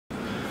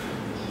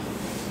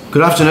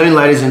Good afternoon,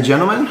 ladies and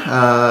gentlemen.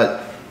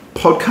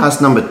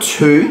 Podcast number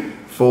 2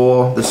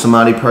 for the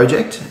Samadhi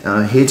project.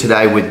 Here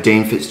today with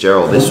Dean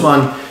Fitzgerald. This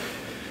one,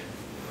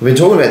 we've been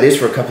talking about this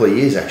for a couple of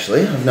years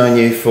actually. I've known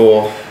you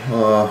for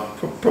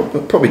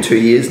probably 2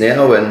 years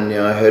now, and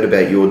I heard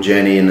about your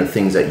journey and the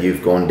things that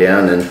you've gone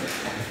down, and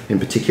in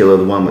particular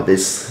the one with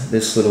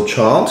this little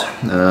child.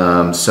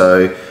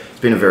 So it's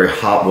been a very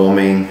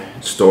heartwarming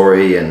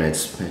story, and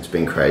it's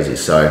been crazy.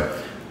 So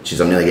geez,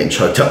 I'm nearly getting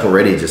choked up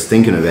already just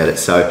thinking about it.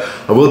 So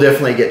I will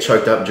definitely get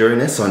choked up during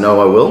this. I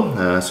know I will.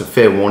 So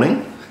fair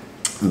warning.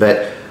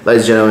 But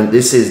ladies and gentlemen,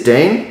 this is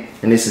Dean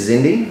and this is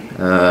Indy.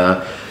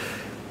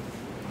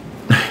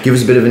 Give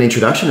us a bit of an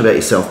introduction about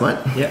yourself, mate.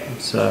 Yeah.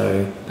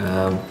 So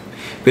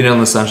been on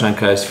the Sunshine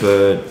Coast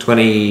for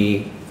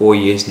 24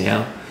 years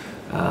now.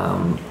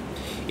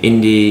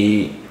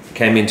 Indy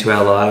came into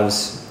our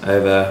lives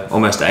over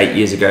almost 8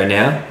 years ago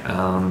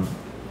now.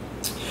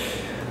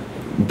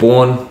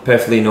 Born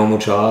perfectly normal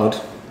child,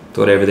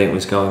 thought everything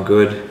was going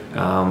good.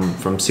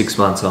 From 6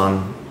 months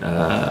on,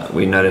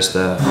 we noticed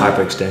a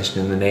hyperextension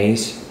in the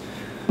knees.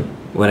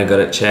 When I got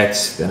it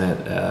checked, then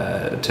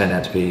it turned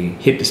out to be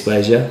hip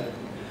dysplasia,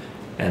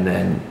 and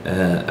then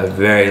a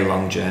very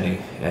long journey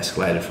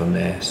escalated from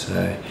there.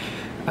 So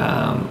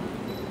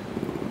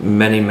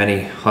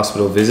many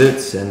hospital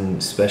visits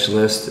and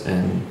specialists,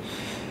 and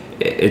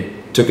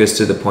it took us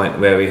to the point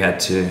where we had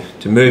to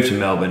move to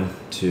Melbourne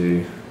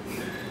to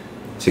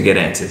get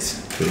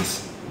answers,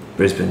 because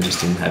Brisbane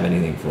just didn't have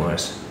anything for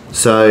us.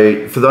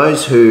 So for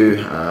those who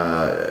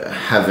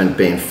haven't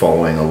been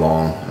following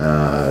along,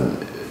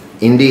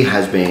 Indy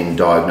has been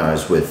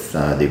diagnosed with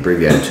the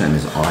abbreviated term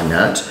is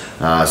INAT.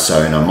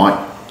 And I might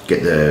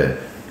get the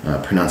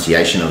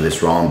pronunciation of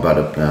this wrong, but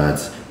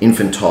it's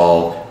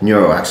infantile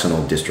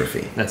neuroaxonal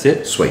dystrophy. That's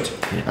it? Sweet.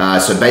 Yeah.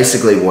 So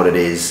basically what it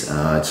is,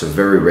 it's a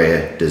very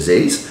rare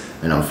disease,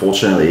 and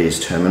unfortunately it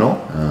is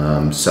terminal.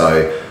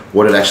 So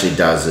what it actually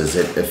does is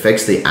it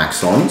affects the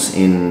axons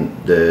in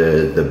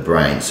the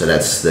brain. So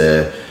that's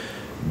the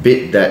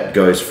bit that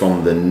goes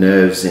from the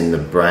nerves in the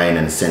brain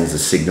and sends the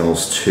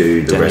signals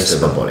to the rest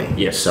of the body.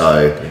 Yes.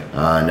 So,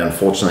 and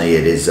unfortunately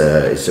it's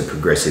a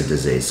progressive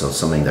disease. So it's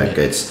something that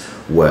gets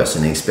worse,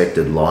 and the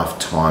expected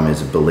lifetime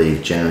is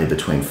believed generally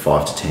between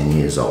 5 to 10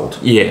 years old.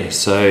 Yeah,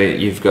 so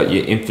you've got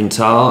your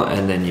infantile,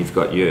 and then you've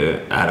got your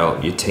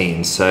adult, your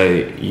teens. So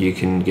you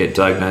can get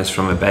diagnosed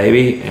from a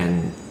baby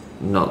and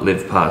not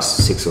live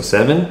past 6 or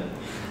 7,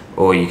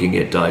 or you can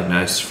get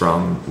diagnosed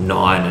from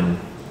 9 and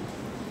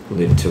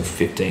live till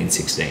 15,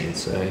 16.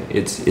 So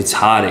it's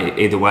hard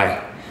either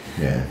way.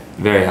 Yeah,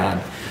 very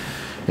hard.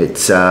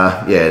 It's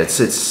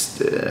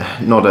it's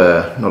not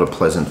a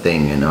pleasant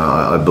thing, and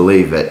I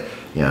believe that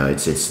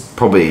it's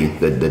probably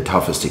the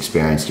toughest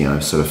experience,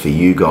 sort of for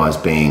you guys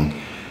being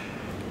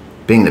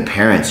the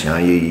parents.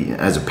 You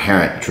as a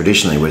parent,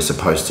 traditionally we're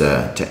supposed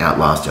to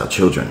outlast our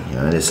children.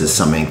 This is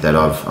something that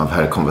I've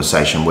had a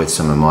conversation with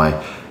some of my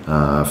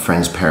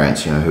friends'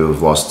 parents, who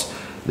have lost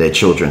their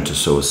children to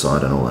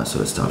suicide and all that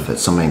sort of stuff.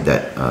 It's something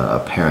that a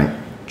parent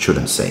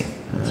shouldn't see.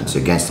 It's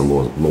against the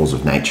laws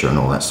of nature and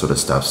all that sort of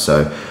stuff.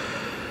 So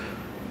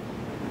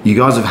you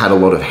guys have had a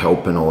lot of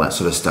help and all that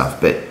sort of stuff,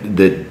 but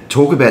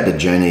talk about the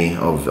journey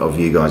of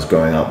you guys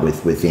growing up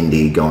with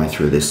Indy, going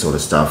through this sort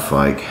of stuff,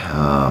 like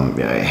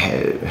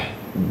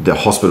the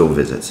hospital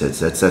visits.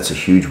 That's a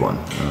huge one.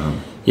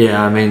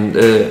 Yeah, I mean,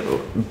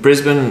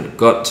 Brisbane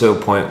got to a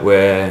point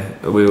where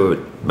we were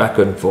back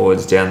and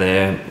forwards down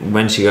there.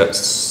 When she got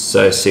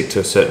so sick to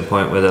a certain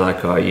point where they're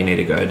like, oh, you need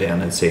to go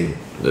down and see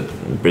the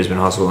Brisbane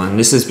hospital. And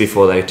this is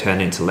before they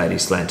turned into Lady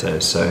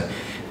Slantos. So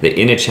the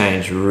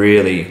interchange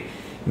really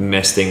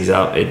messed things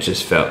up. It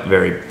just felt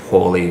very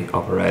poorly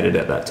operated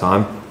at that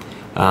time.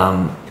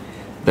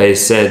 They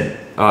said,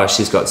 oh,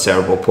 she's got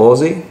cerebral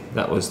palsy.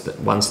 That was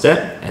one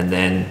step. And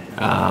then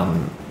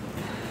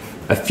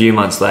a few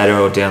months later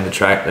or down the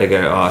track, they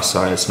go, oh,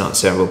 sorry, it's not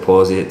cerebral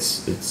palsy, it's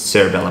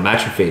cerebellum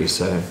atrophy.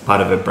 So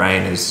part of her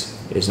brain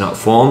is not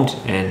formed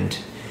and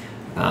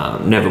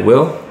never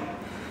will.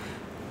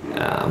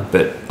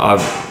 But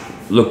I've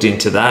looked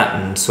into that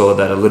and saw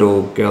that a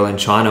little girl in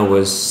China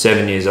was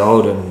 7 years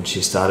old, and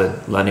she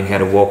started learning how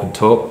to walk and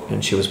talk,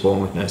 and she was born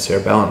with no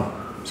cerebellum.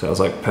 So I was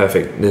like,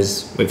 perfect,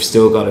 we've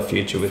still got a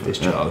future with this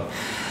child.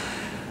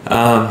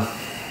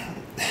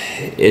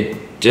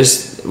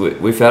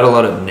 We felt a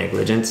lot of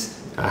negligence.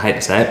 I hate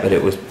to say it, but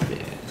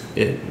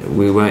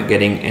we weren't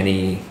getting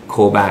any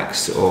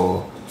callbacks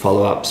or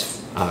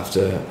follow-ups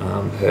after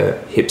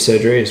her hip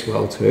surgery as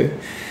well too.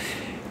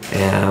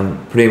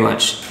 Pretty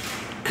much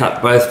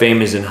cut both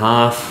femurs in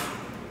half,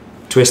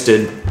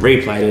 twisted,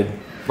 replated,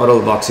 bottle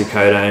of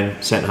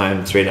oxycodone, sent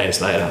home 3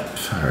 days later.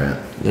 Far out.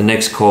 The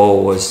next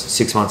call was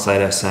 6 months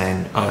later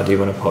saying, oh, do you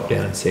want to pop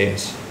down and see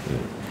us?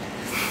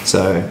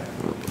 So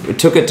we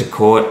took it to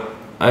court.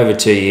 Over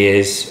 2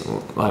 years,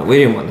 like, we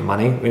didn't want the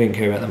money. We didn't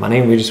care about the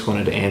money. We just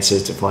wanted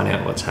answers to find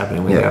out what's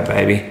happening with our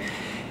baby.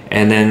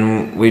 And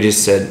then we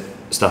just said,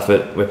 stuff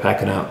it, we're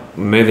packing up,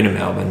 we're moving to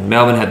Melbourne.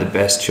 Melbourne had the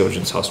best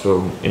children's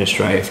hospital in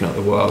Australia, if not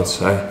the world.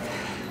 So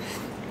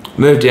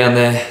moved down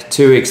there.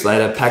 2 weeks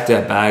later, packed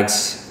our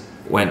bags,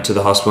 went to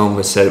the hospital, and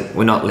we said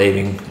we're not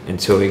leaving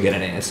until we get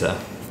an answer.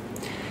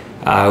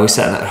 We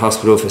sat in that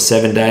hospital for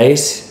 7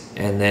 days,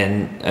 and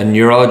then a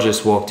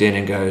neurologist walked in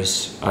and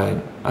goes,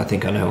 I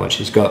think I know what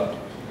she's got.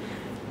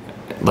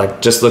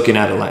 Like, just looking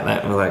at it like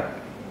that, we're like,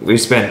 we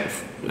spent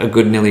a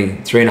good nearly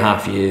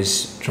 3.5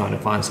 years trying to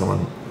find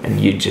someone, and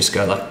you just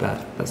go like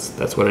that.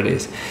 That's what it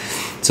is.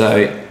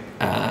 So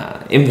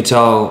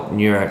infantile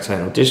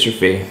neuroaxonal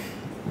dystrophy.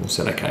 I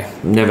said, okay,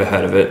 never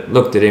heard of it.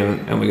 Looked at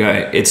him and we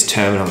go, it's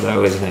terminal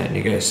though, isn't it? And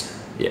he goes,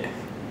 yeah.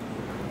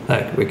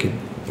 Like, we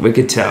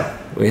could tell.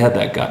 We had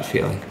that gut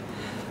feeling.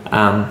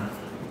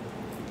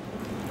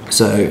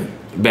 So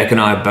Beck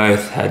and I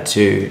both had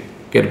to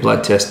get a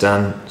blood test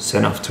done,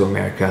 sent off to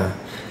America,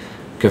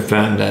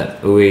 confirmed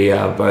that we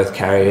are both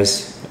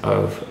carriers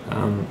of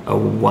a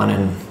 1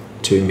 in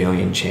 2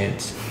 million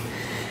chance.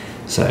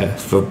 So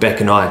for Beck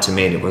and I, to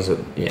meet, it was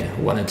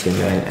 1 in 2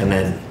 million, and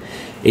then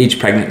each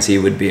pregnancy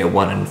would be a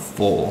 1 in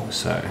 4.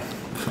 So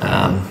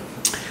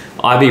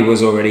Ivy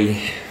was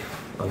already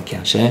on the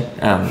couch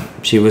there.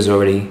 She was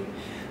already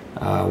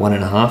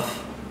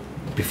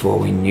 1.5 before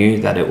we knew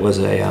that it was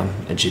a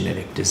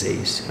genetic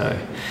disease. So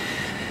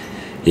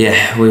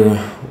yeah, we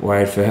were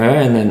worried for her,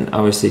 and then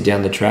obviously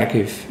down the track,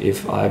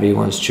 if Ivy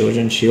wants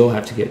children, she'll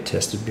have to get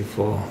tested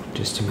before,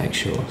 just to make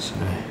sure. So,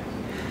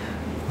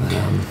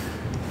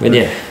 but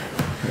yeah,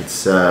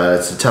 it's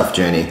a tough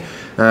journey.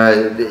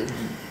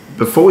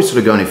 Before we sort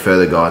of go any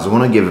further, guys, I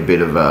want to give a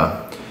bit of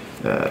a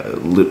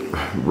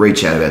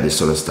reach out about this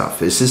sort of stuff.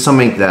 This is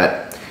something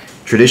that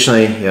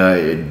traditionally,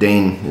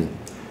 Dean,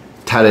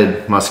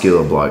 tattered,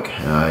 muscular bloke.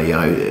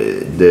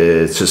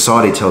 The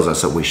society tells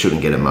us that we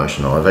shouldn't get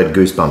emotional. I've had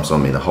goosebumps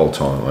on me the whole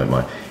time. Like,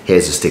 my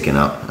hairs are sticking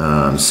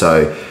up.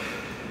 So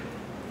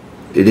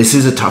this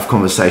is a tough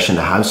conversation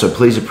to have. So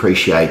please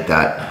appreciate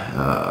that.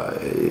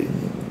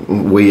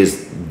 We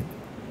as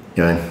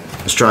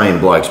Australian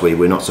blokes,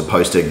 we're not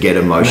supposed to get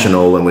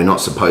emotional, and we're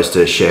not supposed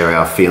to share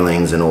our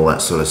feelings and all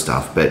that sort of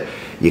stuff. But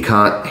you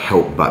can't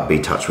help but be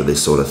touched with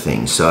this sort of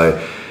thing. So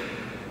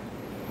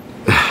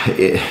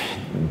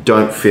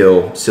don't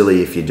feel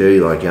silly if you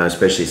do,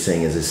 especially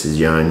seeing as this is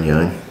your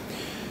own,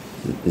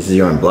 this is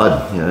your own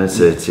blood,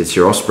 it's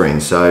your offspring.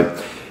 So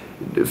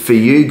for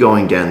you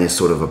going down this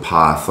sort of a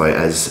path,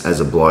 as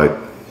a bloke,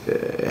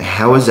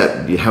 how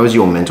is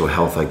your mental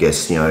health, I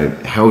guess,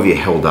 how have you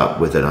held up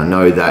with it? I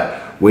know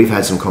that we've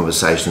had some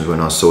conversations when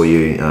I saw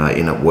you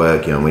in at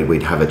work,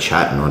 we'd have a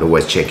chat, and I'd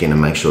always check in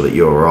and make sure that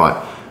you're all right.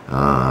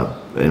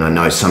 And I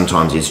know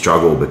sometimes you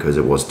struggle because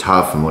it was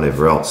tough and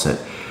whatever else,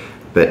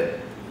 but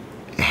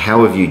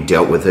how have you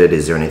dealt with it?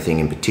 Is there anything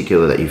in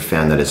particular that you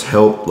found that has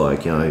helped?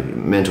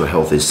 Mental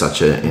health is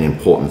such an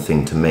important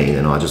thing to me,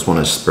 and I just want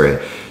to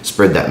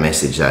spread that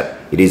message that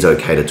it is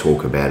okay to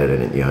talk about it,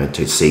 and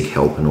to seek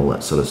help and all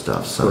that sort of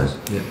stuff. So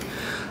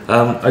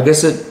yeah, I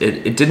guess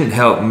it didn't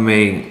help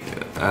me.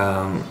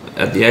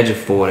 At the age of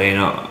 14,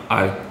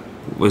 I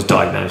was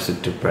diagnosed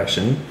with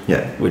depression.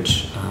 Yeah,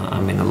 which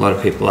a lot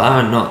of people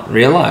are and not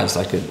realise.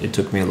 It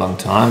took me a long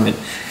time. It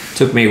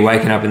took me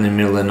waking up in the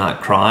middle of the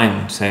night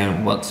crying,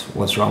 saying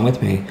what's wrong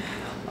with me.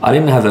 I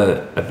didn't have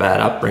a bad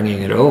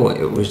upbringing at all.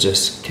 It was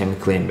just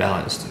chemically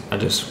imbalanced. I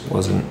just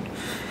wasn't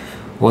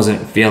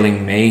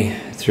feeling me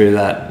through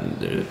that.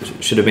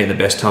 It should have been the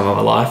best time of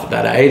my life at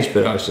that age,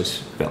 but I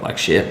just felt like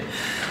shit.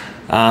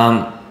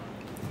 I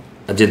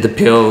did the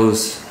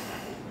pills,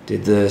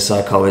 did the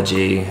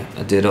psychology,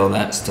 I did all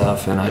that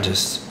stuff, and I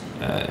just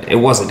it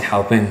wasn't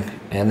helping.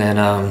 And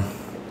then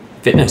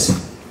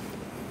fitness.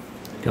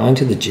 Going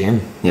to the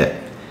gym. Yeah.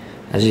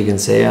 As you can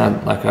see,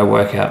 I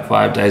work out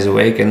 5 days a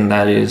week, and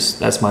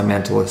that's my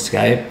mental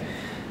escape.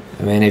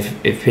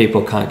 If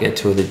people can't get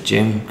to the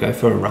gym, go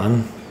for a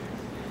run,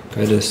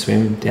 go to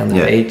swim down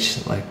the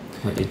beach, like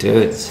what you do.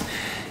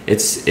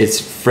 It's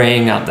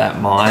freeing up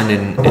that mind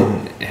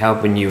and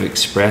helping you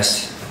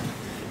express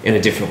in a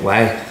different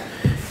way.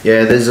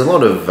 Yeah, there's a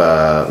lot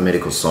of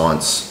medical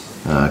science,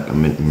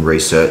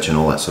 research and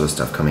all that sort of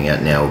stuff coming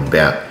out now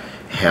about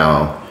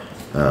how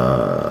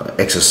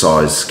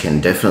exercise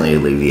can definitely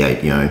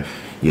alleviate,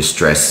 your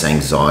stress,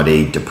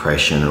 anxiety,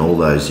 depression, and all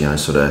those,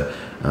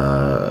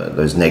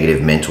 those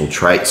negative mental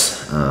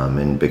traits.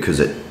 And because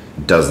it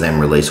does then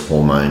release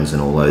hormones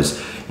and all those,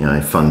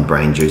 fun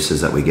brain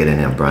juices that we get in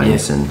our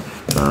brains. Yeah.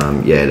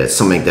 And that's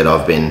something that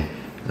I've been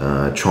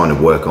trying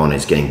to work on,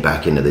 is getting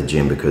back into the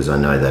gym, because I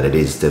know that it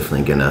is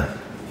definitely gonna,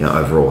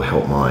 overall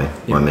help my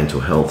mental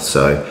health.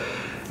 So.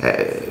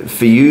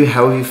 For you,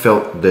 how have you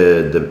felt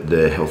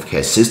the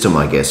healthcare system,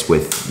 I guess,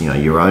 with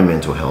your own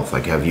mental health?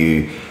 Have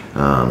you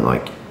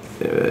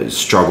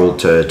struggled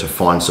to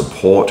find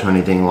support or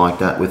anything like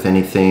that with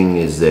anything?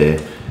 Is there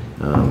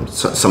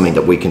something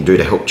that we can do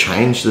to help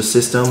change the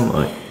system?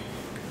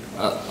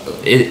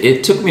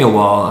 It took me a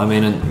while.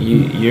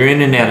 You're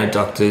in and out of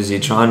doctors.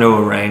 You're trying to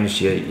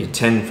arrange your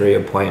 10 free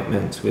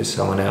appointments with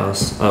someone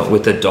else,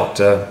 with the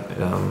doctor,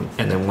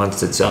 and then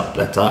once it's up,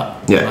 that's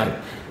up. Yeah.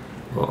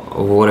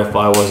 What if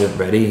I wasn't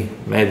ready?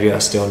 Maybe I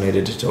still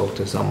needed to talk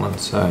to someone.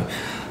 So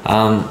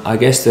I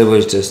guess there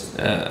was just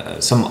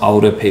some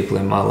older people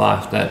in my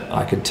life that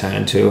I could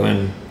turn to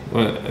and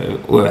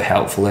were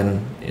helpful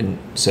in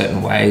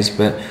certain ways,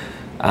 but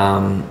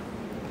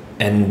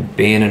and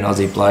being an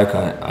Aussie bloke,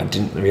 I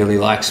didn't really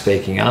like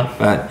speaking up,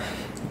 but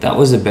that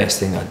was the best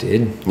thing I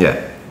did.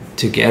 Yeah.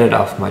 To get it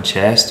off my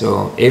chest,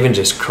 or even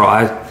just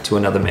cry to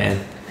another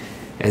man.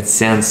 It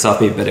sounds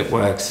soppy, but it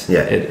works.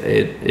 Yeah.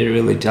 It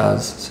really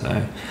does.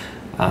 So,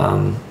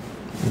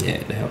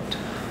 it helped.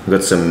 We've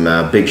got some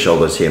big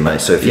shoulders here,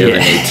 mate. So if you ever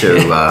need to,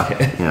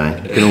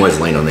 you can always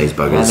lean on these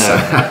buggers.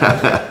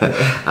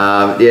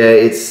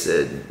 It's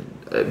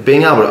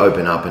being able to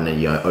open up and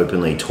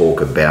openly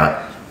talk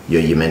about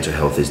your mental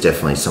health is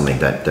definitely something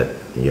that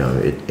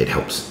it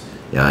helps.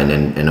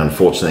 And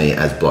unfortunately,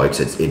 as blokes,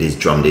 it is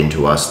drummed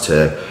into us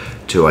to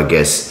I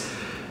guess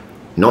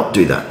not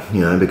do that,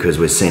 because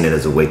we're seeing it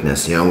as a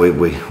weakness.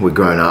 We're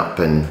grown up,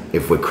 and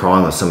if we're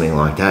crying or something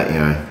like that,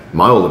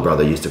 my older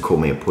brother used to call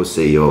me a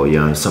pussy or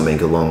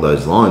something along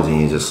those lines, and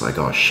you're just like,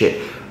 oh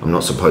shit, I'm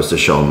not supposed to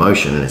show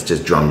emotion, and it's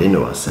just drummed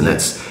into us. And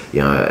that's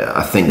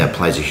I think that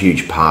plays a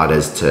huge part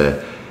as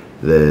to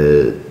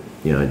the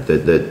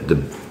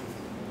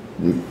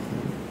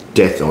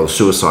death or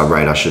suicide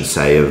rate, I should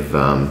say, of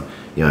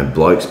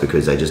blokes,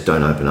 because they just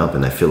don't open up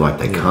and they feel like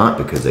they can't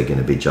because they're going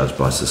to be judged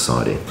by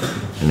society,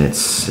 and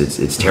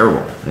it's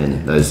terrible.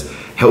 And those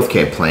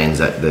healthcare plans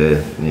that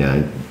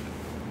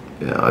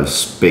I was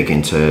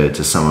speaking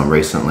to someone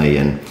recently,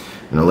 and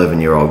an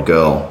 11-year-old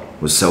girl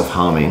was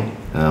self-harming,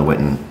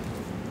 went and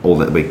all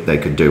that they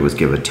could do was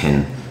give her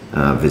 10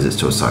 visits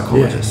to a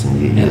psychologist,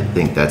 and you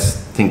think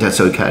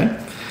that's okay?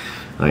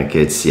 Like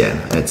it's a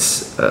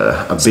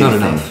big thing.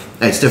 Enough.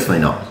 It's definitely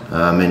not.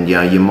 And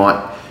it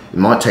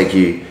might take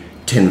you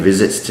 10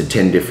 visits to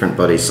 10 different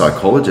bloody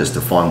psychologists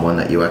to find one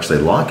that you actually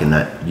like and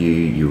that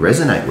you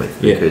resonate with,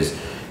 because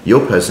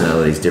your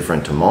personality is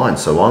different to mine.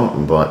 So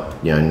I'm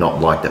not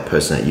like that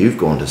person that you've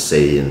gone to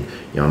see, and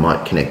I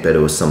might connect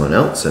better with someone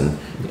else and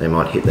they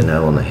might hit the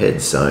nail on the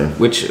head. So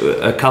which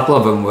a couple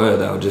of them were,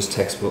 they were just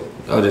textbook,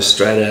 they were just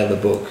straight out of the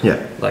book. Yeah.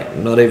 Like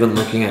not even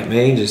looking at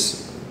me,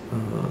 just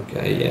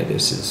okay,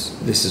 this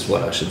is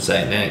what I should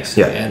say next.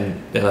 Yeah. And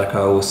they're like,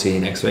 oh, we'll see you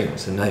next week. I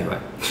said, no, you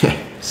won't.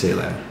 See you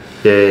later.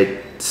 Yeah,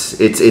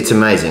 it's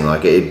amazing.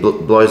 Like it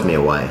blows me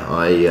away.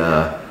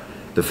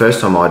 The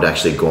first time I'd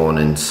actually gone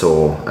and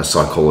saw a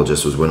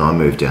psychologist was when I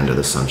moved down to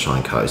the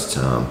Sunshine Coast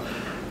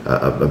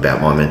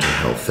about my mental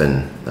health,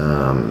 and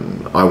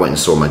I went and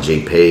saw my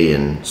GP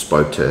and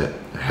spoke to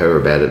her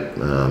about it,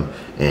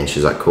 and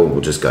she's like, cool,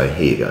 we'll just go,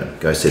 here you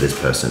go see this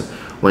person.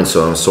 Went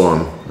and saw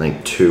him I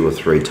think 2 or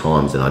 3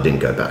 times, and I didn't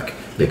go back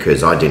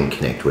because I didn't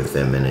connect with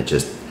them, and it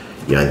just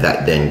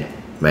that then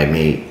made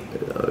me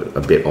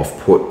a bit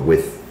off-put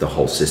with the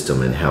whole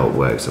system and how it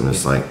works. I'm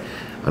just like,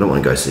 I don't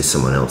want to go see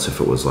someone else if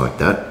it was like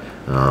that.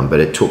 But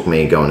it took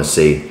me going to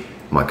see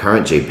my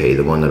current GP,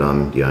 the one that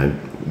I'm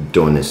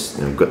doing this,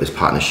 got this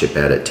partnership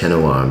out at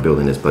Tenawa. I'm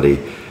building this bloody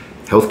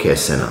healthcare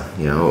center.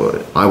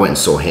 I went and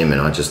saw him,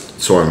 and I just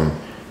saw him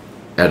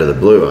out of the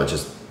blue. I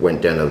just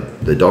went down to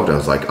the doctor. I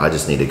was like, I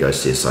just need to go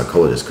see a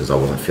psychologist because I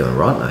wasn't feeling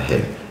right in my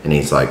head. And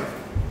he's like,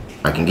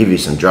 I can give you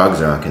some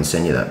drugs or I can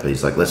send you that, but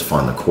he's like, let's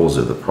find the cause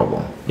of the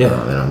problem. And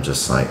I'm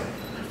just like,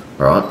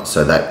 all right.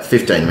 So that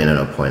 15-minute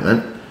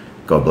appointment,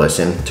 God bless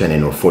him, turned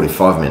into a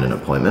 45-minute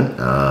appointment.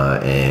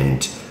 But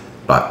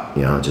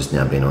I've just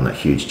now been on that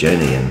huge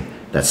journey, and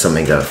that's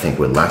something that I think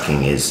we're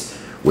lacking, is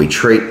we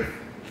treat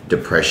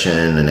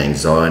depression and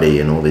anxiety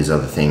and all these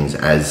other things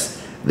as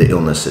the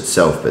illness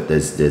itself, but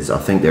I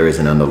think there is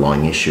an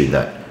underlying issue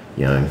that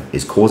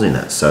is causing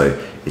that.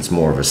 So it's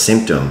more of a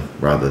symptom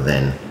rather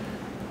than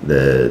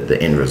the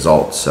end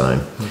result. So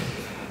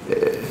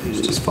it's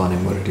just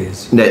finding what it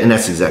is, and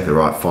that's exactly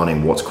right,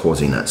 finding what's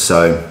causing that.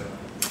 So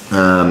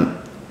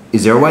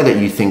is there a way that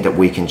you think that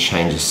we can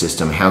change the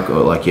system? How,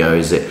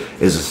 is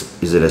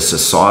it a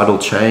societal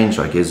change?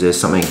 Like, is there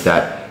something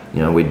that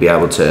we'd be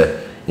able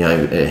to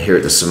here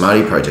at the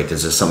Samadhi project,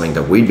 is there something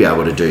that we'd be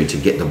able to do to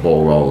get the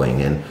ball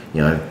rolling? And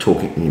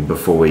talking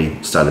before we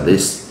started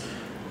this,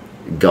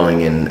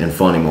 going in and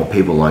finding more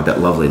people like that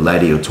lovely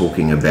lady you're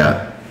talking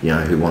about,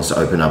 who wants to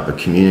open up a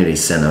community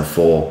center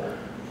for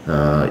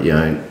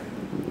the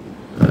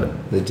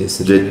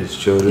disadvantaged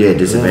children. Yeah,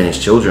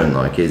 disadvantaged children.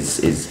 Like,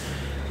 is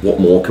what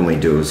more can we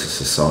do as a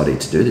society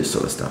to do this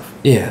sort of stuff?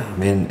 Yeah, I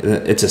mean,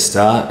 it's a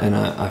start, and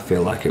I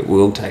feel like it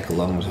will take a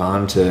long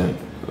time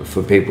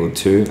for people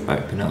to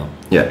open up.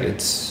 Yeah. Like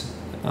it's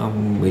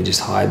we just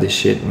hide this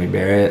shit and we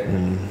bury it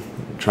and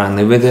try and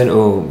live with it,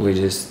 or we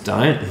just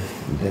don't.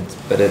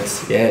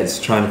 It's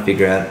trying to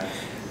figure out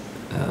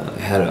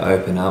how to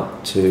open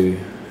up to,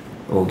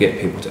 or get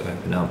people to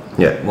open up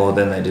more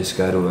than they just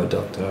go to a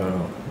doctor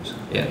or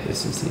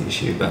this is the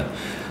issue. But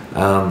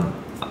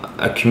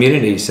a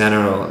community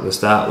centre, or at the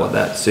start, what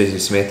that Susie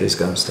Smith is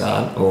going to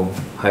start, or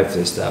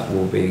hopefully start,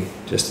 will be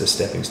just a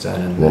stepping stone,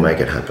 and we'll make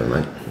it happen,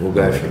 mate. We'll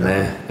go from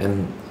there,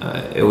 and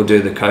it will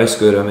do the coast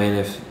good. I mean,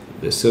 if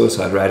the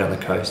suicide rate on the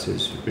coast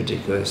is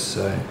ridiculous,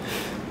 so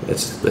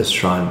let's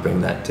try and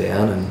bring that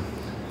down. And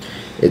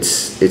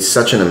it's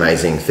such an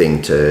amazing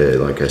thing to,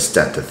 like, a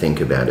stat to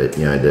think about it.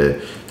 You know,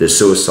 the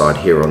suicide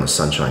here on the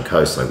Sunshine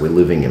Coast, like, we're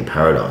living in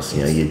paradise.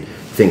 You know, you'd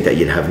think that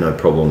you'd have no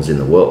problems in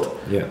the world.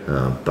 Yeah.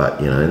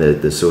 But, you know,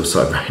 the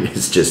suicide rate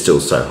is just still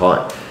so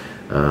high.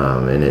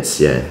 And it's,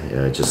 yeah, you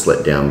know, just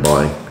let down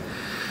by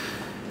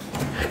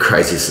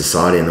crazy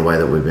society and the way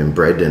that we've been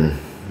bred and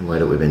the way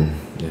that we've been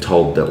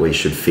told that we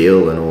should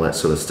feel and all that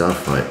sort of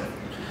stuff. Like,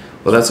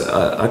 well, that's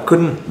I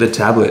couldn't, the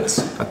tablets,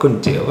 I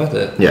couldn't deal with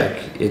it. Yeah.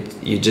 Like,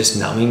 you're just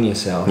numbing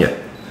yourself. Yeah.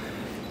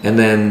 And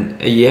then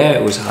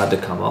it was hard to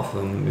come off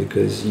them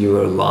because you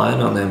were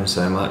relying on them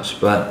so much.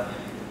 But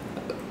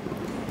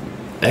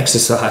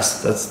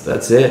exercise,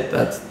 that's it.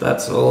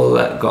 That's all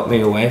that got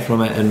me away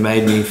from it and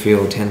made me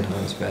feel 10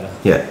 times better.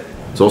 Yeah,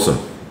 it's awesome.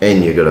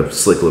 And you've got a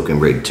slick looking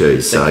rig too,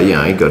 so you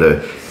know,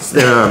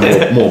 there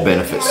are more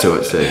benefits to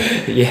it too.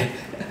 Yeah.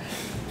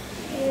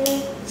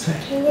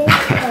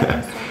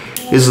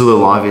 This is a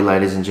little Ivy,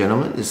 ladies and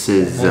gentlemen. This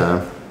is,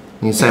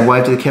 you say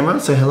wave to the camera,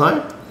 say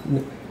hello.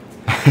 It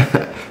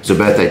was her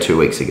birthday 2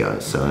 weeks ago,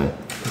 so.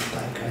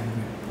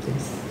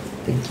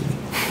 Thank you.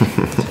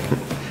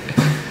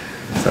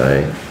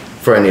 So,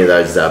 for any of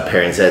those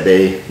parents out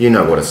there, you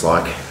know what it's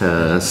like.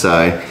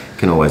 So,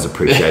 can always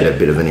appreciate a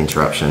bit of an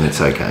interruption.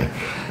 It's okay.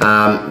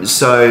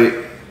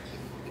 So,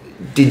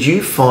 did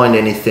you find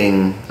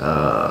anything?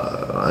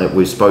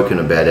 We've spoken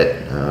about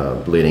it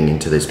leading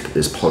into this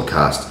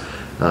podcast.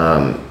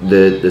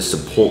 The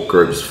support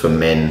groups for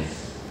men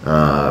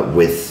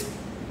with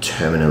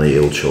terminally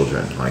ill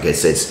children. I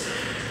guess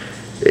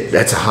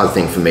that's a hard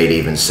thing for me to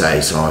even say.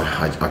 So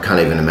I can't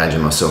even imagine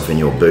myself in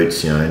your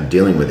boots, you know,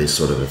 dealing with this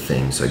sort of a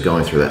thing. So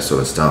going through that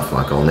sort of stuff,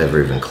 like, I'll never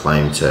even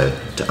claim to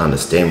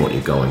understand what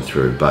you're going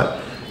through.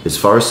 But as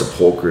far as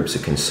support groups are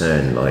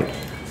concerned, like,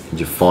 did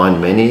you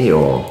find many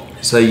or?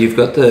 So you've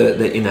got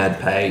the INAD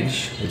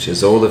page, which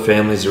is all the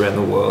families around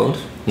the world.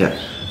 Yeah.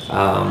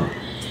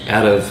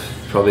 Out of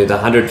probably the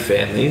 100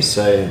 families,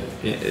 so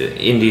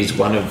Indy's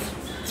one of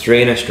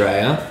 3 in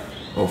Australia,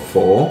 or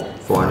 4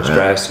 in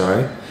Australia,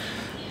 sorry.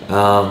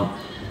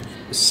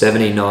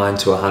 79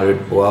 to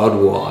 100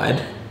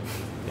 worldwide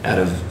out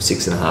of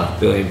 6.5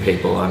 billion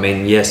people. I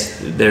mean, yes,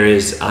 there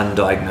is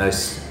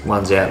undiagnosed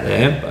ones out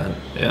there, but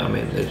yeah, I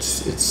mean, it's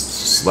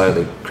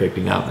slowly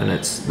creeping up, and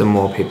it's the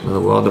more people in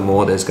the world, the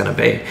more there's going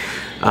to be.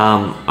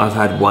 I've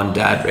had one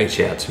dad reach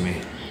out to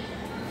me,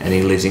 and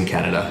he lives in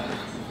Canada,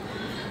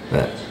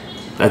 but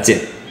that's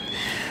it.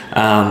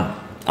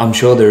 I'm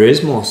sure there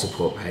is more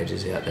support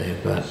pages out there,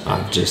 but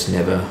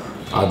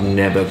I've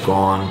never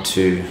gone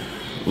to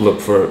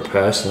look for it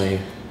personally.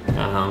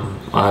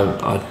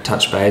 I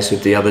touch base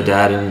with the other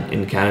dad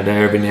in Canada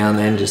every now and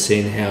then, just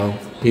seeing how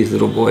his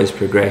little boy's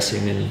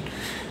progressing, and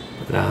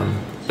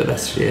but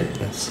that's it.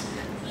 That's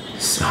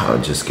so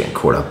I'm just getting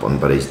caught up on,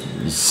 but he's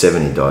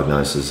 70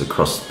 diagnoses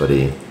across,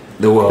 the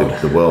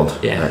world.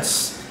 Yeah,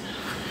 that's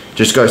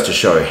just goes to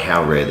show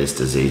how rare this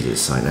disease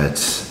is. So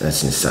that's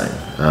insane.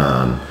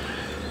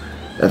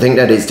 I think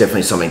that is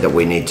definitely something that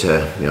we need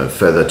to, you know,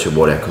 further to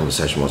what our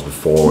conversation was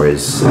before,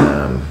 is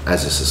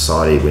as a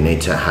society we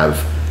need to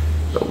have,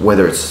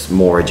 whether it's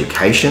more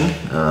education,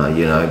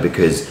 you know,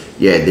 because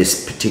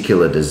this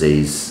particular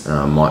disease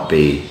might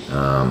be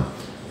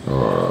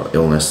or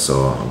illness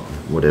or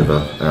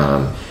whatever,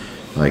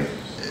 like,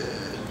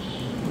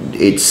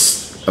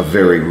 it's a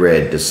very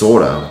rare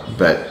disorder,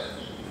 but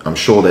I'm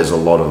sure there's a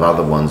lot of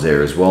other ones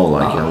there as well.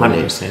 Like,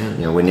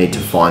 100%. We need to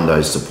find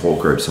those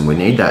support groups, and we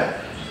need that.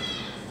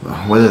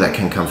 Whether that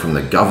can come from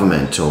the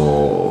government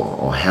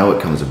or how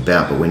it comes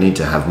about, but we need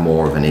to have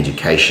more of an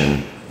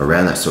education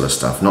around that sort of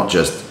stuff, not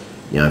just,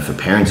 you know, for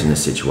parents in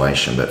this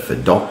situation, but for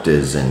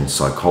doctors and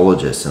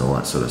psychologists and all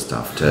that sort of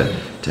stuff,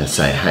 to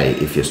say, hey,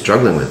 if you're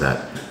struggling with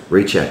that,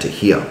 reach out to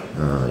here,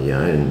 you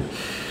know, and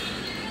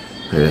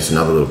maybe that's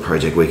another little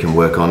project we can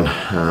work on,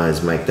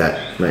 is make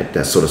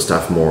that sort of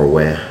stuff more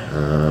aware.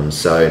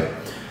 So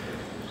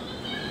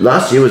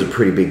last year was a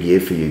pretty big year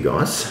for you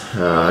guys.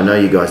 I know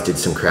you guys did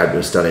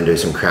we're starting to do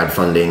some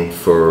crowdfunding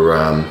for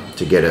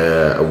to get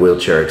a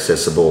wheelchair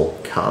accessible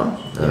car.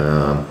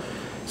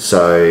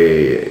 So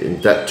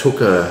that took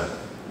a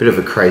bit of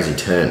a crazy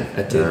turn.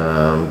 It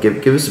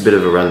did. Give us a bit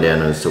of a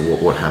rundown as to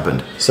what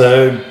happened.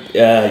 So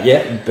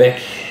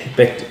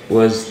Beck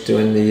was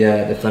doing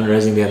the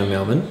fundraising down in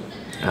Melbourne.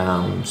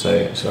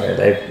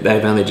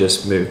 They've only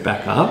just moved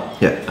back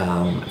up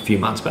a few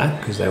months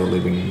back, because they were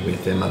living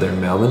with their mother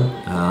in Melbourne,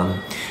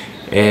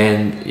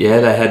 and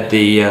they had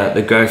the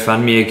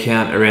GoFundMe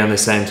account around the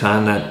same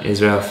time that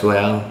Israel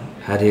Folau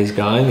had his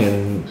going,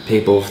 and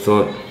people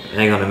thought,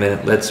 hang on a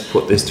minute, let's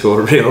put this to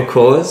a real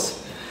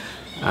cause.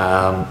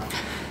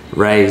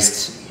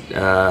 Raised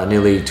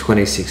nearly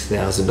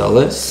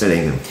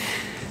 $26,000,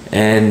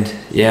 and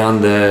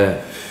on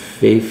the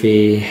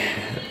Fifi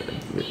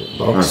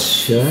box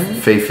show.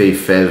 Fifi,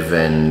 Fev,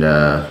 and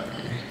I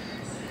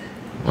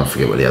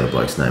forget what the other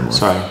bloke's name was.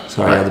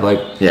 Sorry, other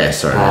bloke. Yeah,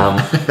 sorry.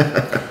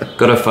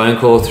 Got a phone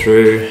call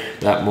through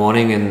that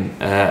morning, and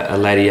a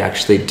lady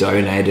actually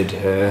donated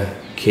her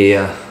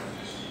Kia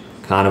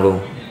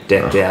Carnival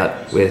decked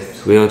out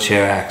with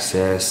wheelchair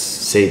access,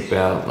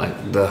 seatbelt,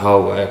 like the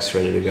whole works,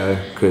 ready to go.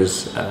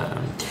 Because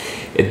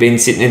it'd been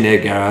sitting in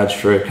their garage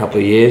for a couple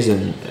of years,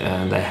 and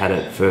they had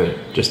it for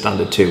just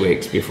under 2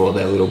 weeks before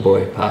their little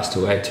boy passed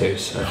away too.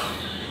 So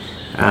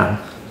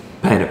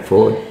paying it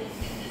forward.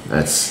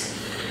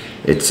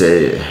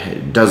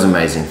 It does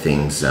amazing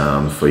things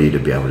for you to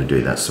be able to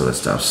do that sort of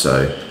stuff.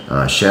 So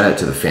shout out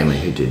to the family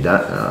who did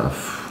that.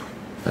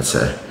 That's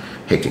a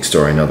hectic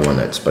story, another one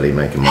that's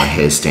making my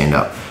hair stand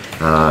up.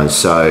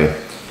 So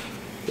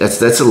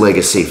that's a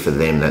legacy for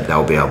them that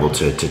they'll be able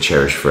to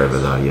cherish forever,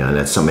 though. You know,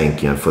 that's something,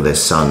 you know, for their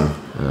son,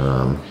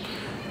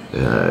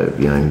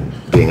 you know,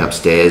 being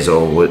upstairs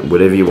or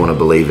whatever you want to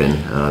believe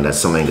in. That's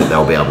something that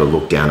they'll be able to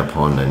look down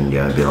upon and, you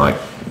know, be like,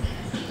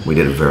 we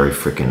did a very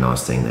freaking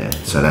nice thing there.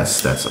 So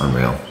that's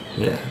unreal.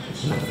 Yeah,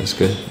 no, that's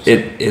good.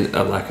 It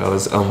like I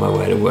was on my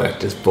way to work,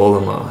 just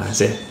bawling my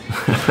eyes out.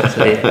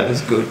 So yeah, it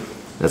was good.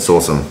 That's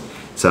awesome.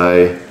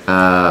 So,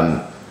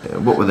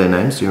 what were their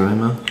names? Do you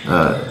remember?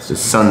 The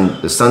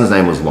son's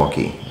name was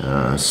Lockie.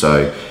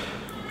 So,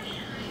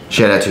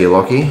 shout out to you,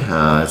 Lockie.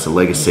 It's a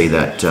legacy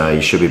that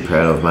you should be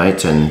proud of,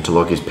 mate. And to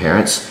Lockie's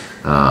parents,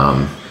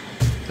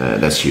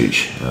 that's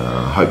huge.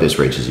 I hope this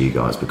reaches you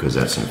guys, because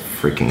that's a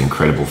freaking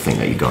incredible thing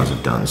that you guys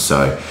have done.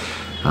 So,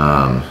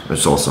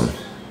 it's awesome.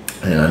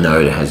 And I know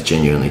it has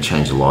genuinely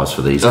changed the lives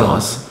for these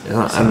guys.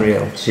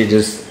 Unreal. She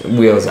just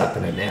wheels up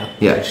in it now.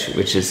 Yeah.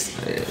 Which is,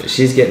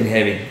 she's getting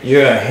heavy.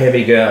 You're a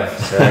heavy girl,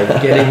 so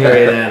getting her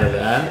in out of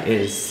that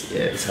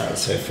it's hard.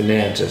 So for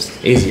now,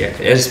 just easy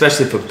activity,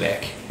 especially for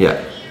Beck. Yeah.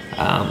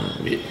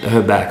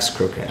 Her back's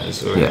crooked,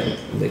 or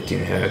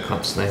lifting her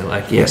constantly.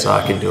 Like, yes,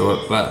 I can do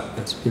it, but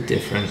it's a bit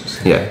different.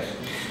 So, yeah.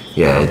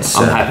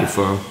 I'm happy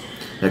for him.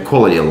 A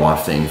quality of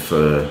life thing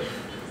for,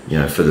 you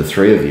know, for the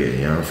three of you,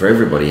 you know, for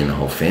everybody in the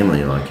whole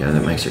family, like, you know,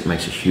 that makes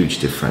a huge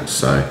difference.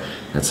 So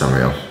that's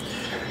unreal.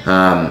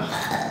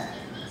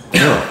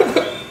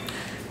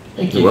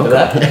 Thank you for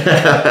that.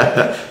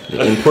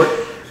 The input.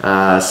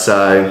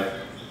 So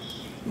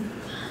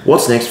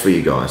what's next for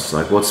you guys?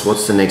 Like, what's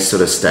the next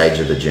sort of stage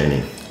of the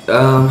journey?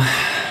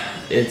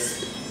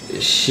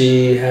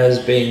 She has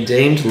been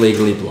deemed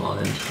legally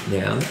blind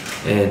now,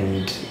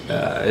 and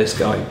is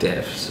going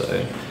deaf.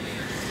 So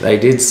they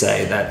did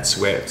say that's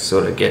where it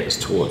sort of gets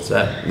towards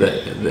that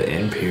the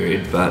end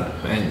period, but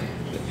man,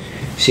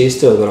 she's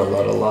still got a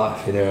lot of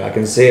life in her. I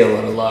can see a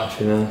lot of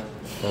life in her.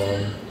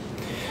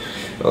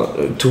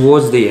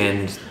 Towards the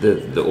end,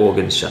 the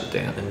organs shut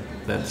down, and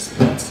that's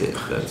it.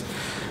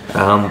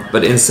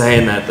 But in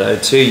saying that, though,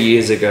 2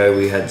 years ago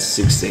we had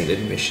 16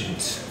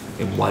 admissions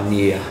in 1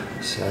 year.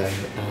 So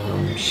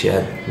she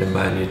had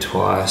pneumonia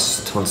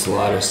twice,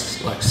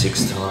 tonsillitis like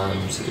 6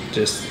 times.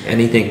 Just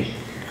anything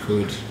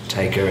could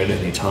take her at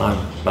any time,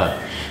 but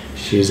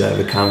she's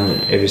overcome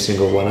every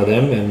single one of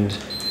them, and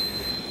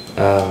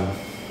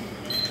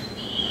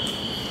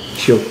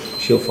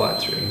she'll fight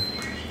through.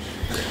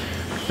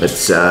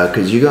 It's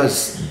because you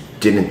guys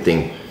didn't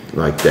think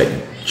like that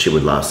she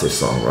would last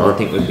this long, right? I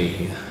think we'd be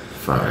here.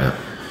 Far out.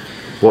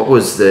 What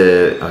was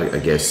the, I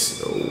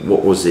guess,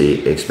 what was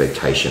the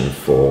expectation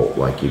for,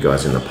 like, you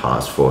guys in the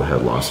past for her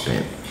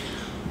lifespan?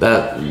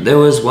 There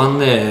was one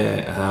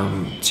there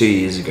 2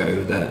 years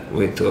ago that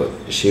we thought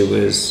she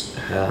was,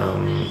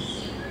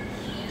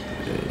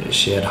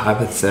 she had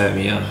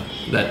hypothermia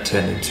that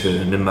turned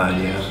into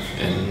pneumonia,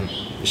 and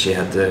she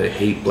had the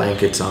heat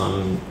blankets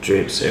on,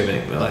 drips,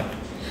 everything. We're like,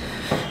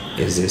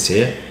 is this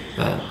it?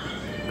 But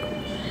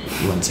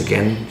once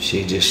again,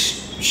 she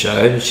just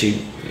showed,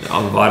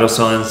 on vital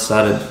signs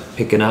started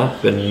picking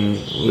up, and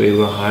we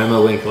were home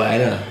a week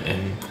later,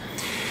 and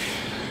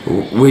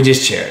we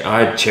just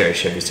I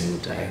cherish every single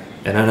day,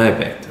 and I know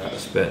Beck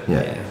does, but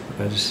yeah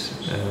I just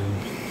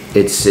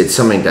it's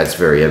something that's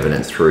very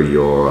evident through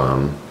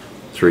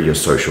your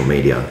social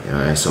media. You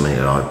know, it's something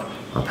that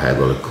I pay a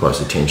lot of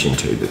close attention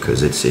to,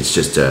 because it's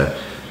just a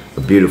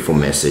beautiful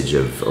message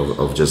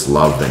of just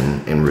love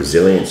and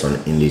resilience on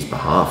Indy's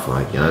behalf,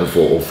 like, you know,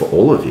 for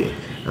all of you,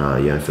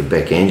 you know, for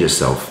Beck and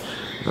yourself.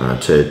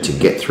 To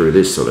get through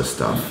this sort of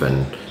stuff,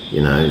 and,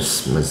 you know,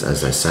 as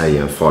they say, you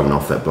know, fighting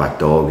off that black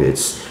dog,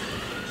 it's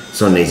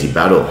not an easy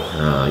battle.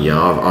 You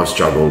know, I've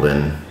struggled,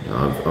 and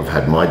I've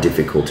had my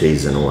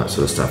difficulties and all that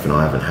sort of stuff, and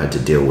I haven't had to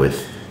deal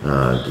with,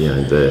 you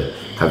know,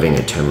 having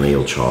a terminally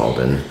ill child,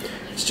 and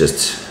it's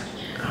just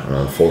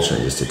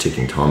unfortunately just a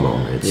ticking time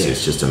bomb.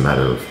 It's just not a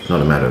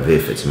matter of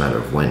if, it's a matter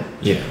of when.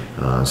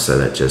 So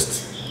that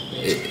just.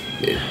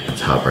 It's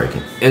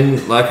heartbreaking.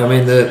 And, like, I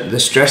mean, the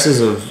stresses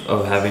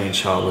of having a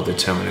child with a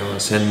terminal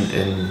illness,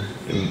 and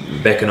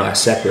Beck and I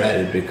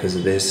separated because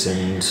of this,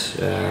 and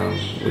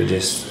we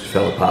just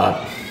fell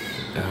apart.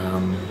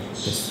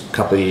 It's a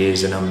couple of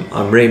years, and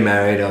I'm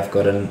remarried. I've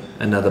got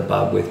another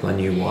bub with my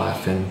new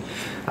wife, and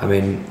I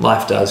mean,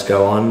 life does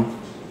go on.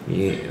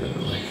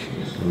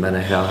 No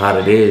matter how hard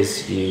it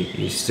is,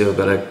 you still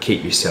got to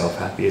keep yourself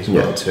happy as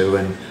well too.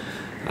 And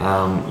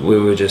we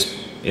were just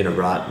in a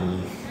rut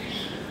and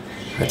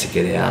had to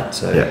get out,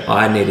 so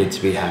I needed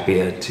to be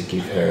happier to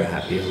give her a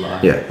happier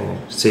life, or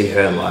see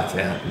her life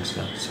out and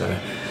stuff. So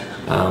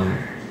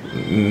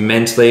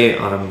mentally,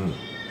 I'm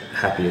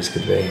happy as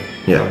could be.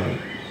 Yeah.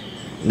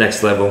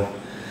 Next level.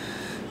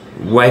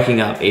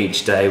 Waking up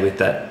each day with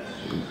that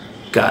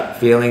gut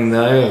feeling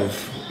though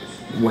of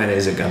when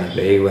is it going to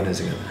be, when is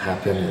it going to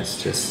happen.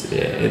 It's just,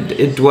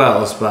 it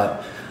dwells,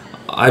 but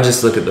I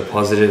just look at the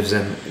positives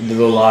and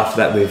the life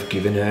that we've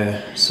given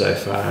her so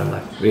far. And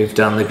like, we've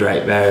done the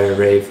Great Barrier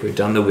Reef, we've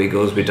done the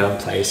Wiggles, we've done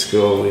play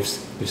school, we've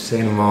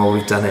seen them all,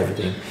 we've done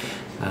everything.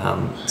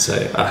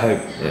 So I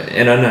hope,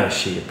 and I know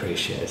she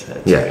appreciates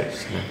that too. Yeah.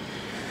 So.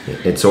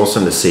 It's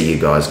awesome to see you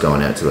guys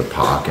going out to the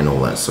park and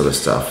all that sort of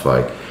stuff.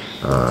 Like,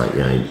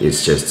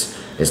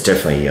 it's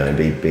definitely,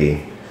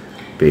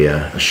 be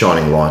a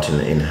shining light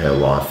in her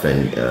life,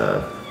 and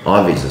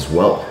Ivy's as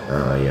well.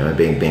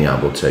 Being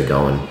able to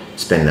go and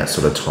spend that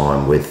sort of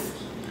time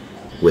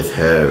with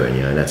her,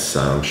 and that's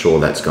I'm sure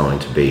that's going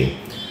to be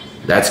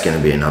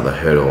another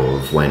hurdle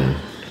of when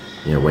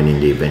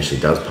Indy eventually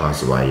does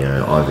pass away.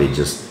 Ivy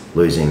just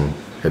losing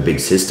her big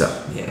sister,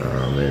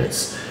 and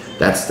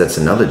that's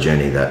another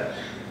journey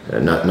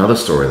another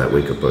story that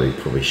we could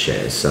probably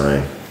share.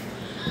 So.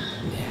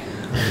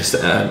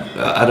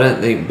 I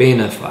don't think,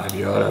 being a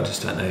 5-year-old, I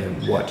just don't know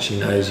what she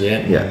knows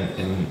yet,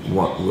 and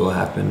what will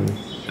happen.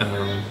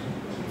 I'm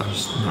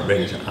just not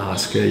ready to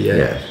ask her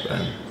yet.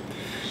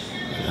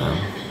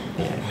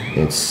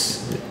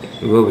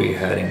 It will be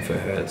hurting for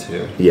her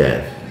too.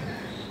 Yeah,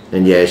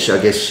 and I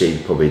guess she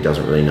probably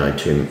doesn't really know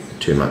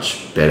too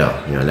much better.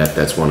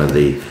 That's one of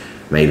the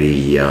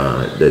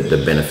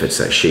the benefits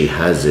that she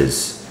has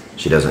is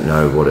she doesn't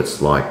know what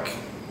it's like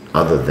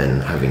other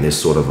than having this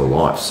sort of a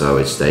life. So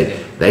it's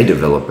they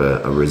develop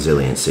a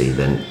resiliency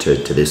then to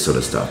this sort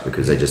of stuff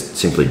because they just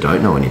simply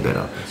don't know any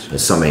better.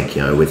 There's something,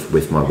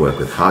 with my work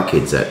with Heart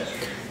Kids that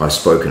I've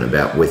spoken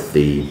about with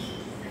the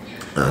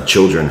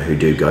children who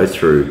do go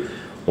through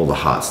all the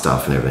heart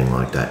stuff and everything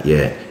like that.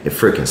 Yeah, it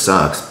freaking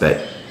sucks,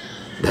 but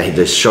they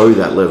just show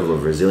that level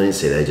of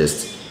resiliency. They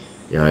just,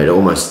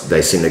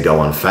 they seem to go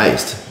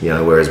unfazed,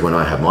 whereas when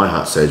I had my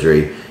heart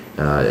surgery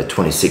at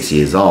 26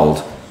 years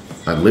old,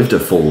 I lived a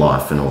full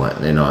life and all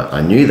that, and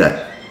I knew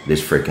that this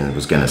freaking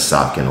was going to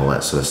suck and all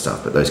that sort of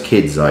stuff. But those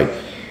kids,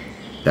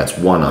 that's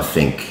one, I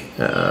think,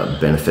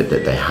 benefit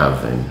that they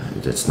have,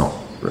 and it's not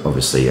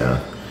obviously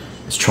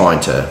it's trying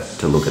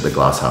to look at the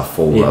glass half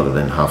full rather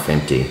than half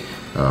empty.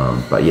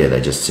 But they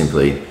just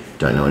simply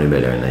don't know any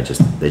better, and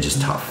they're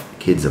just tough.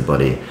 Kids are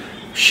bloody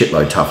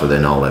shitload tougher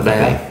than I'll ever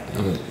be.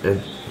 They're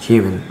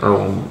human,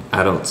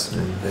 adults,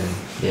 and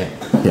yeah.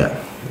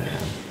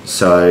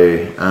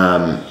 So.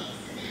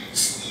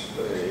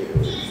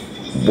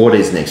 What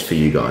is next for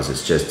you guys?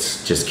 It's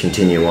just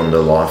continue on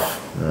the life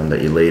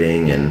that you're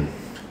leading and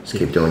just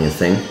keep doing your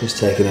thing. Just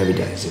taking every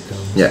day as it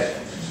comes. Yeah.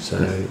 So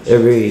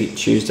every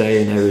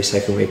Tuesday and every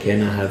second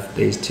weekend I have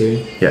these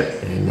two. Yeah.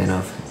 And then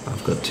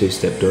I've got 2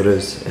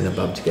 stepdaughters and a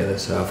bub together,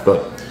 so I've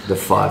got the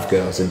 5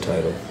 girls in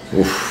total.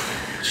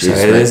 Oof. Jeez, so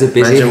it is a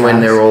busy imagine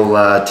when they're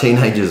all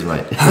teenagers,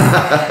 mate.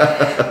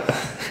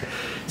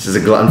 This is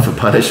a glutton for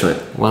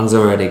punishment. One's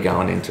already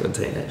going into a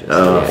teenager.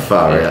 Oh,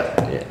 far out.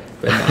 Yeah.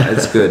 But no,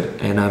 it's good,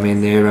 and I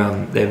mean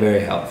they're very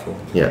helpful.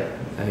 Yeah.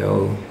 They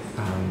all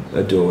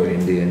adore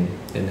Indy and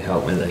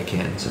help when they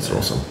can. So that's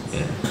awesome.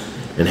 Yeah.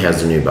 And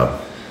how's the new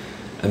bub?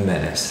 A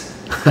menace.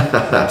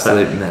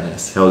 Absolute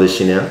menace. How old is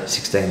she now?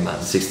 16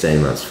 months.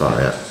 16 months, far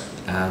out.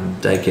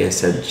 Daycare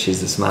said she's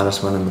the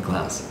smartest one in the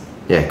class.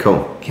 Yeah,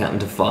 cool. Counting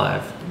to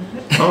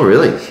 5. Oh,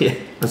 really? Yeah.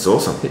 That's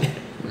awesome.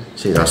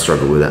 Gee, I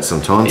struggle with that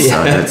sometimes,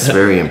 so that's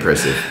very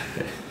impressive.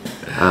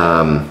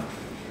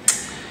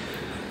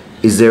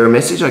 Is there a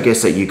message, I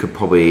guess, that you could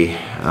probably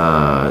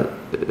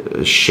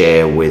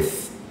share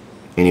with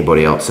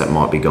anybody else that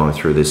might be going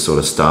through this sort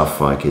of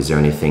stuff? Like, is there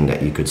anything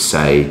that you could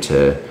say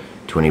to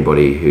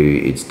anybody who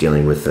is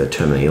dealing with a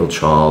terminally ill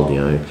child,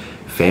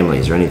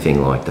 families or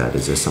anything like that?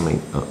 Is there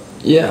something?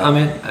 Yeah, I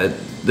mean,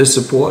 the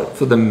support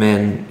for the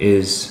men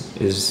is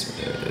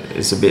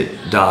a bit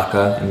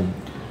darker and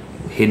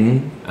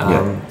hidden.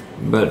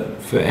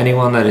 But for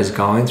anyone that is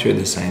going through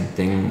the same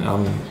thing,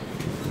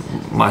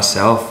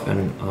 myself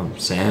and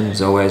Sam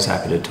is always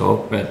happy to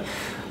talk, but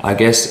I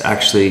guess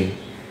actually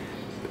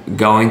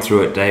going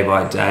through it day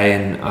by day,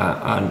 and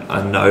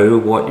I know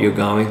what you're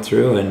going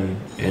through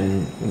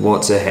and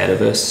what's ahead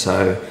of us,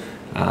 so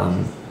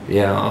I'm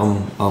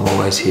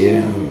always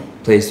here.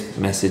 Please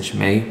message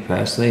me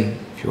personally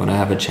if you want to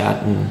have a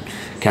chat and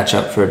catch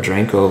up for a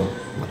drink or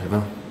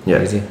whatever.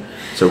 Easy.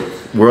 So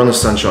we're on the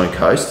Sunshine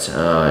Coast,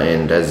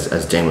 and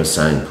as Dan was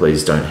saying,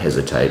 please don't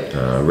hesitate.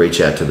 Reach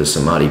out to the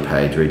Samadhi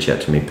page, reach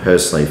out to me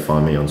personally,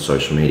 find me on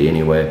social media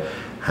anywhere.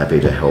 Happy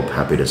to help,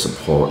 happy to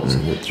support.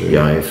 And if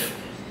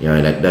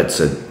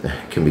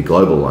that can be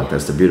global. Like,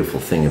 that's the beautiful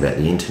thing about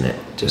the internet.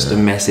 Just a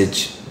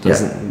message.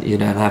 You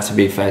don't have to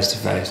be face to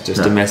face.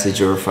 Just a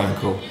message or a phone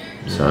call.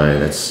 So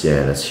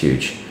that's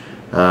huge.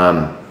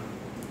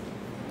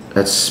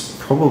 That's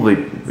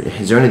probably.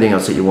 Is there anything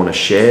else that you want to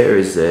share?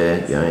 Is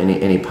there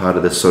any part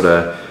of this sort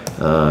of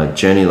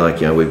journey?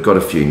 Like, we've got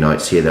a few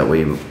notes here that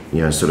we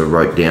sort of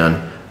wrote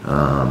down.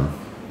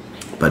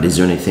 But is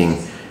there anything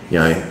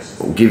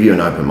we'll give you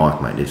an open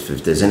mic, mate.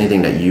 If there's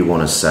anything that you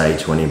want to say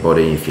to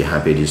anybody, if you're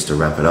happy just to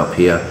wrap it up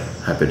here,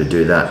 happy to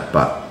do that.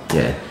 But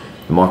yeah,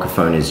 the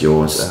microphone is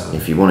yours.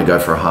 If you want to go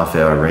for a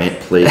half-hour rant,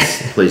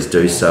 please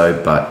do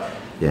so. But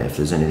yeah, if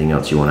there's anything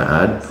else you want to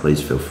add,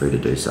 please feel free to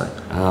do so.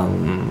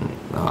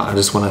 I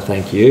just want to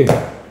thank you.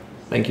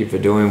 Thank you for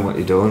doing what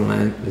you're doing,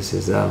 man. This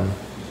is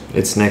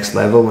it's next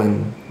level,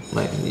 and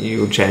like you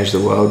will change the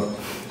world.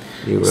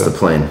 It's the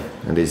plan.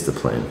 It is the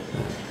plan.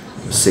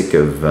 I'm sick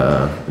of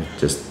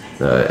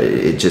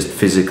it just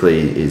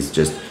physically is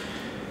just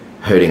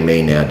hurting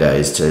me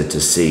nowadays to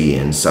see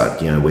and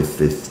such, with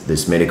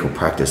this medical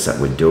practice that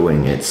we're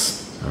doing. It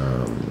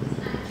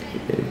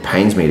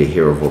pains me to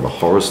hear of all the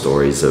horror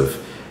stories of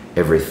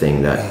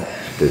everything that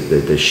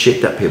the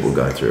shit that people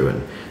go through,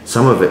 and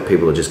some of it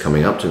people are just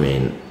coming up to me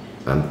and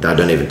I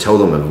don't even tell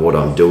them of what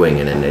I'm doing,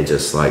 and then they're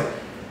just like,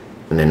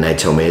 and then they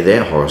tell me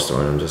their horror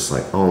story, and I'm just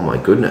like, oh my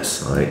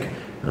goodness, like,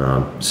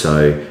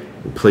 so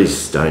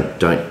please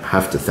don't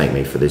have to thank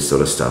me for this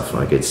sort of stuff.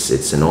 Like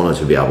it's an honor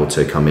to be able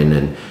to come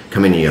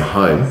into your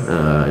home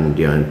and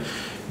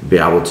be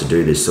able to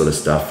do this sort of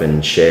stuff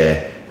and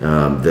share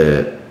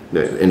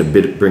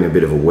bring a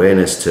bit of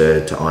awareness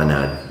to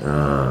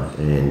INAD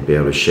and be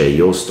able to share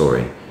your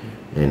story,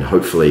 and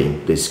hopefully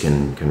this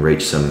can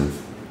reach some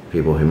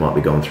people who might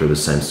be going through the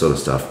same sort of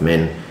stuff,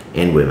 men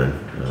and women,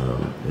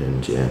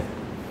 and yeah.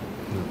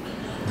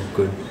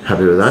 Good.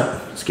 Happy with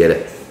that? Let's get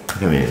it.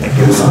 Come here.